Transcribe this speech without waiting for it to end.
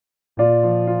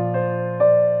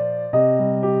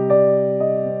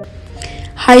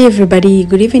Hi everybody,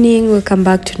 good evening. Welcome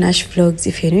back to Nashvlogs.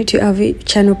 If you're new to our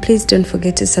channel, please don't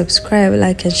forget to subscribe,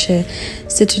 like and share.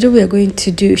 So today we are going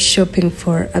to do shopping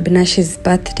for Abinash'S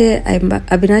birthday.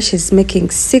 Abinash is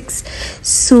making 6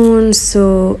 soon,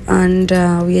 and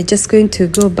we are just going to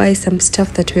go buy some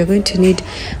stuff that we are going to need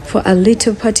for a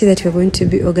little party that we're going to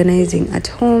be organizing at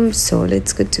home. So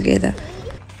let's go together.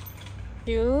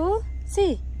 You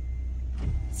see,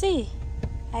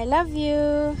 I love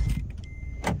you.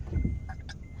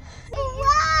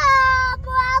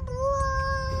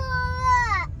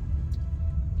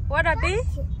 What are they?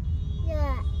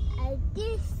 Yeah,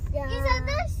 this. Is that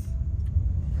this?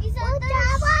 Is that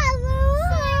this?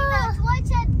 What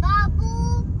said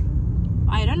Babu?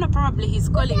 I don't know, probably he's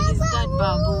calling his dad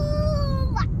Babu.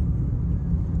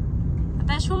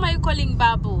 Atash, whom are you calling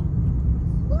Babu?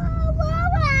 Babu.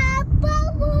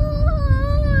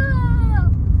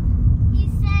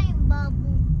 He's saying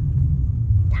Babu.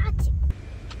 That's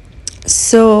it.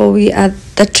 So we are at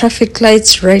the traffic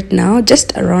lights right now,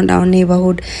 just around our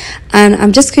neighborhood, and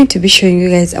I'm just going to be showing you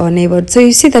guys our neighborhood. So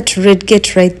you see that red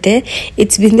gate right there,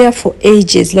 it's been there for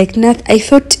ages. Like, not, I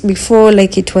thought before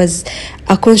like it was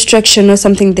a construction or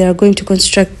something, they are going to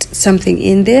construct something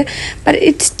in there, but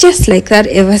it's just like that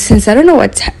ever since. I don't know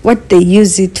what they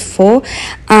use it for,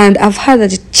 and I've heard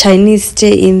that Chinese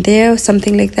stay in there or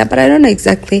something like that, but I don't know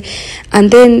exactly. And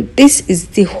then this is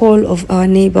the whole of our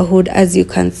neighborhood, as you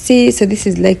can see. So this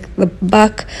is like the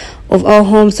back of our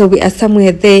home, so we are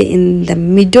somewhere there in the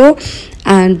middle,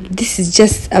 and this is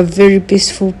just a very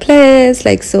peaceful place,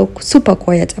 like so super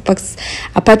quiet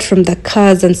apart from the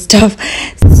cars and stuff.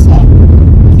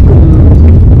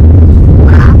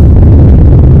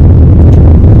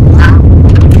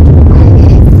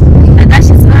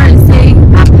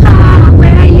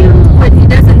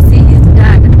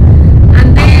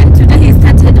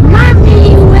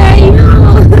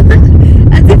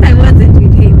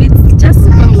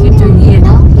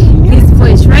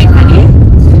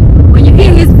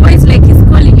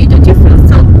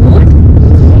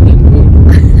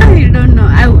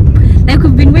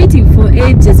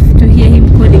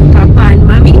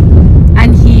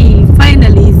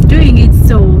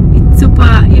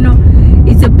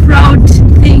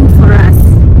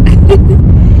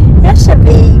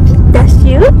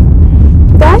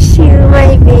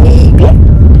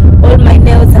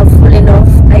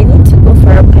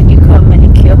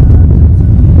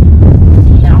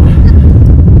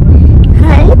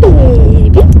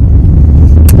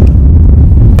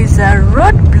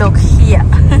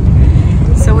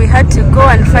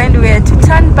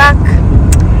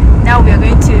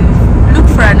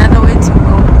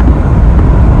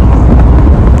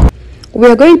 We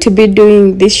are going to be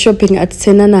doing this shopping at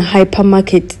Senana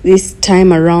Hypermarket this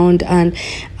time around, and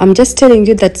I'm just telling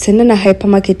you that Senana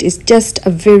Hypermarket is just a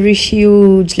very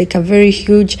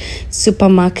huge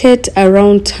supermarket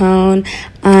around town.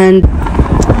 And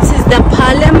this is the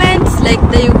parliament, like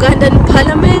the Ugandan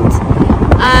parliament,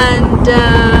 and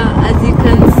as you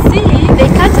can see, they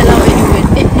can't allow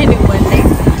anyone like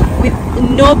with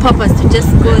no purpose to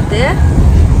just go there,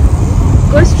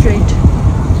 go straight.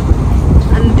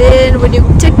 And then when you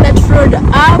take that road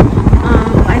up,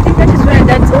 I think that is where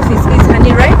Dad's office is,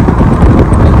 honey, right?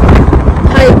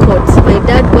 High Court. My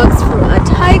dad works at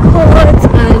High Court,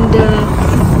 and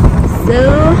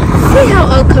so see how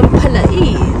our Kampala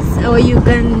is, our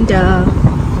Uganda.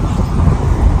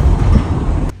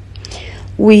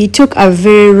 We took a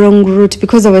very wrong route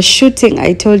because I was shooting.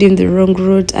 I told him the wrong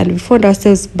route, and we found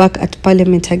ourselves back at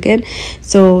Parliament again.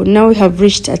 So now we have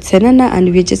reached at Senana,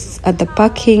 and we're just at the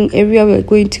parking area. We're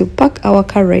going to park our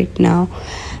car right now,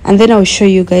 and then I'll show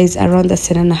you guys around the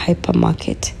Senana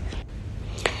Hypermarket.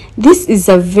 This is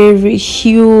a very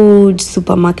huge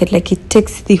supermarket. Like, it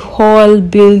takes the whole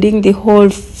building, the whole,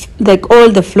 like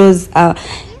all the floors are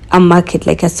a market,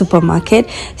 like a supermarket.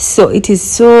 So it is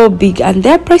so big, and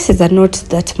their prices are not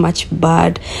that much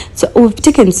bad. So we've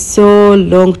taken so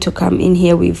long to come in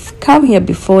here. We've come here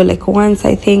before, like once,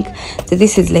 I think. So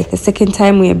this is like the second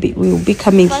time we will be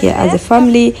coming here as a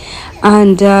family.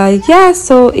 And yeah,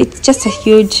 so it's just a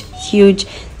huge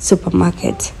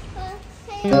supermarket.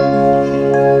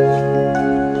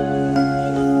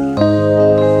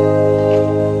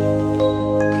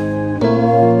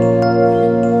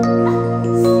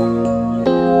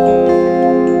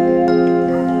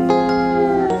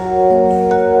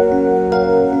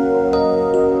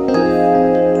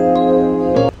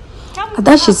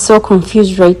 Dash is so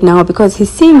confused right now because he's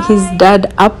seeing his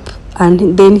dad up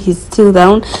and then he's still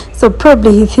down, so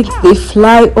probably he thinks they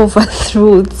fly over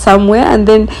through somewhere and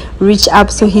then reach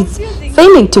up. So he's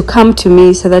failing to come to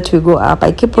me so that we go up.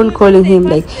 I keep on calling him,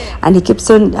 like, and he keeps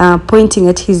on pointing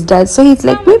at his dad. So he's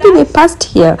like, maybe they passed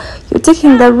here, you're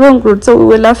taking the wrong route. So we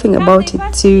were laughing about it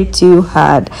too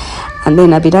hard, and then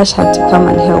Abinash had to come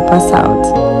and help us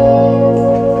out.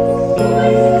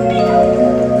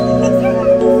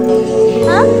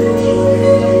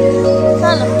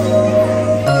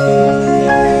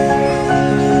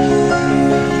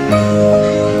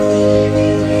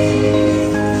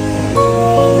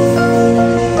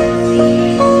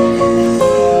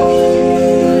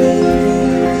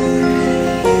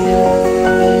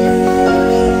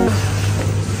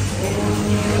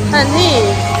 Honey,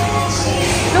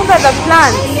 look at the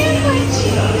plants.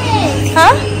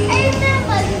 Huh?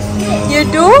 You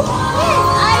do?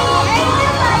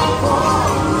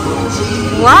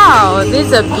 Wow,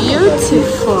 these are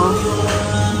beautiful.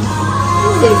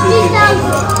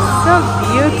 So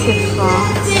beautiful.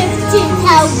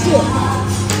 50,000.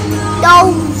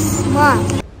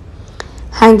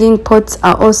 Hanging pots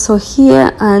are also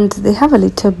here, and they have a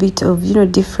little bit of, you know,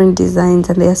 different designs,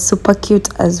 and they are super cute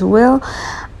as well.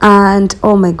 And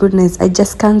oh my goodness, I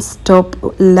just can't stop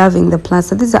loving the plants.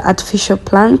 So these are artificial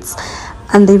plants,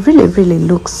 and they really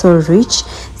look so rich.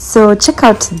 So check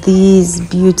out these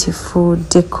beautiful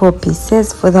decor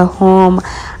pieces for the home.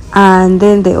 And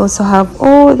then they also have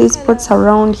all these pots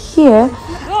around here.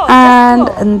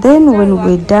 And then when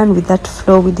we're done with that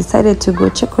floor, we decided to go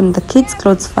check on the kids'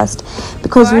 clothes first,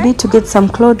 because we need to get some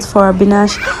clothes for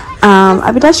Abinash.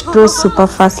 Abinash grows super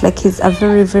fast, like he's a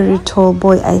very tall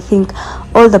boy. I think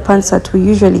all the pants that we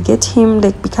usually get him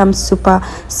like become super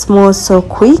small so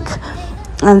quick.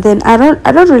 And then I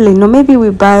don't really know, maybe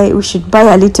we should buy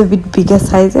a little bit bigger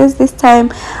sizes this time.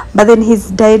 But then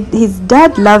his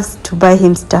dad loves to buy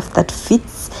him stuff that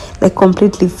fits, like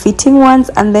completely fitting ones,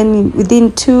 and then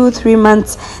within 2-3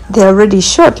 months they're already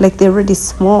short, like they're already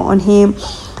small on him.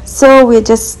 So we're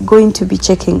just going to be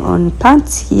checking on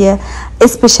pants here,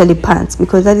 especially pants,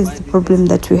 because that is the problem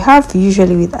that we have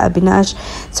usually with Abinash.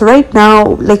 So right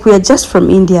now, like, we are just from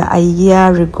India a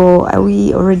year ago. Are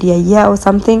we already a year or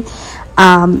something?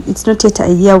 It's not yet a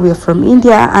year we are from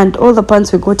India, and all the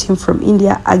pants we got him from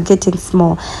India are getting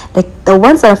small. Like, the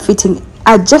ones that are fitting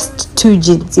are just 2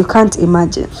 jeans. You can't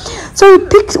imagine. So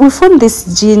we found this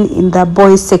jean in the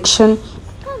boys section,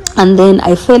 and then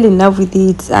I fell in love with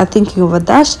it, thinking of a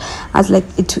dash. I was like,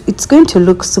 it's going to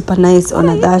look super nice on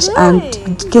a dash. And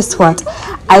guess what,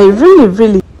 I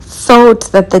really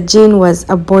thought that the jean was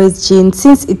a boys jean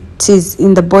since it is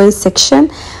in the boys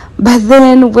section. But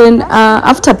then when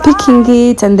after picking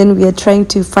it, and then we are trying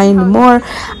to find more,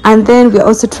 and then we're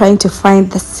also trying to find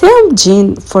the same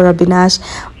jean for Abinash,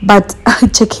 but I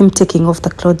check him taking off the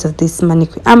clothes of this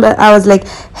mannequin. I was like,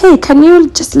 hey, can you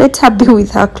just let her be with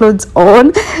her clothes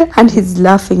on? And he's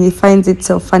laughing, he finds it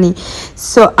so funny.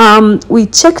 So we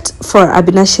checked for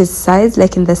Abinash'S size,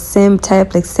 like in the same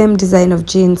type, like same design of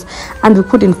jeans, and we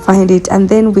couldn't find it. And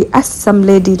then we asked some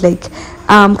lady, like,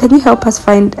 can you help us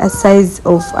find a size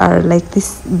of like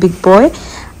this big boy?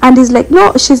 And he's like,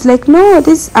 no, she's like, no,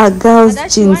 these are girls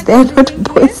jeans, they're not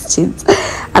boys jeans.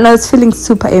 And I was feeling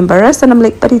super embarrassed, and I'm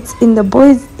like, but it's in the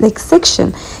boys like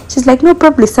section. She's like, no,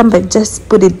 probably somebody just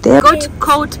put it there. Got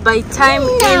caught by time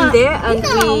in there, and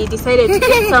we decided to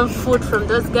get some food from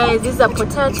those guys. These are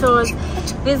potatoes,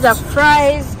 these are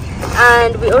fries,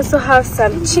 and we also have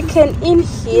some chicken in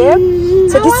here.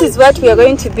 So this is what we are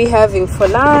going to be having for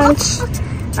lunch.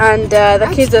 And the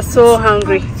kids are so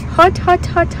hungry. Hot.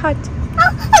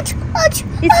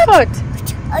 It's hot.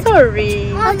 Sorry.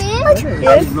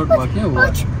 Yes. Not working or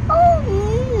what? Oh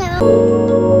no.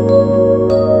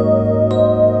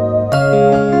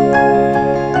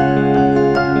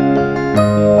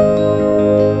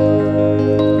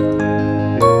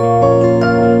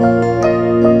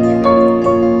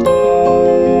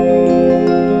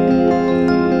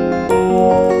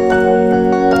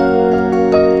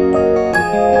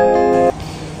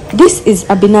 This is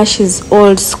Abinash'S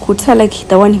old scooter, like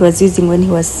the one he was using when he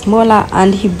was smaller,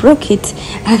 and he broke it,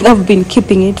 and I've been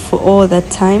keeping it for all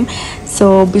that time.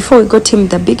 So before we got him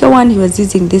the bigger one, he was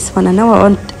using this one, and now I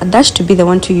want Dash to be the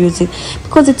one to use it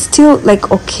because it's still like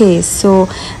okay. So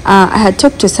I had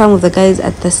talked to some of the guys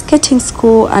at the skating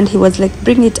school, and he was like,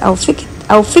 bring it, I'll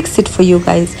fix it for you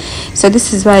guys. So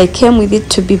this is why I came with it,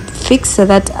 to be fixed so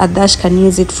that Adash can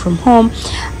use it from home.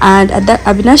 And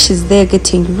Abinash is there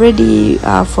getting ready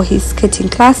for his skating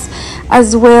class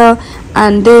as well.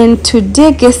 And then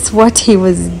today, guess what he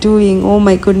was doing? Oh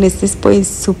my goodness, this boy is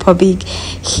super big.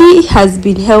 He has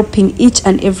been helping each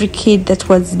and every kid that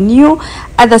was new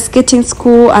at the skating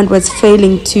school and was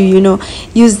failing to, you know,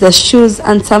 use the shoes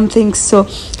and something. So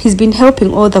he's been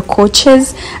helping all the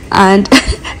coaches, and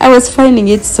I was finding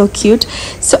it so cute.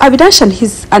 So Abinash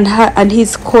and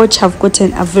his coach have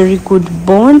gotten a very good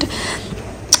bond,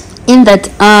 in that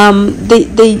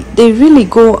they really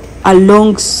go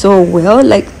along so well.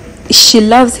 Like, she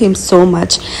loves him so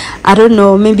much. I don't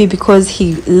know, maybe because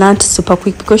he learned super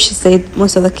quick, because she said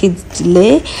most of the kids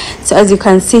delay. So as you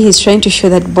can see, he's trying to show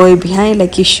that boy behind,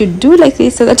 like, you should do like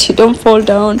this so that you don't fall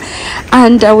down.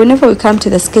 And whenever we come to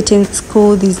the skating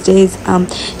school these days,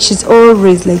 she's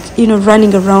always, like, you know,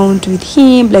 running around with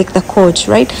him, like the coach,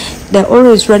 right? They're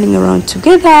always running around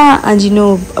together and, you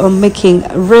know, making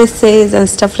races and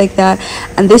stuff like that.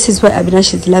 And this is why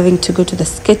Abinash is loving to go to the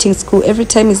skating school. Every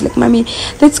time he's like, mommy,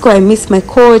 let's go, I miss my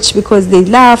coach, because they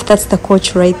laugh. That's the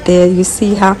coach right there, you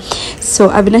see her. So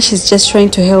Abinash is just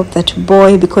trying to help that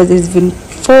boy, because he's been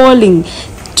falling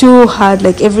too hard.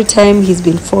 Like, every time he's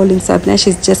been falling. So Abinash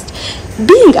is just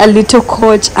being a little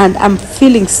coach, and I'm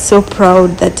feeling so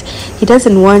proud that he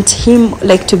doesn't want him,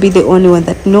 like, to be the only one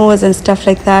that knows and stuff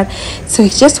like that. So he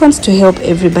just wants to help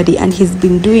everybody, and he's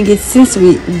been doing it since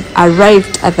we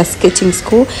arrived at the skating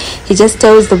school. He just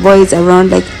tells the boys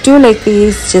around, like, do like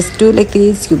this, just do like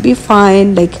this, you'll be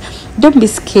fine, like, don't be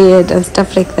scared and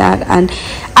stuff like that. And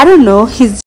I don't know, he's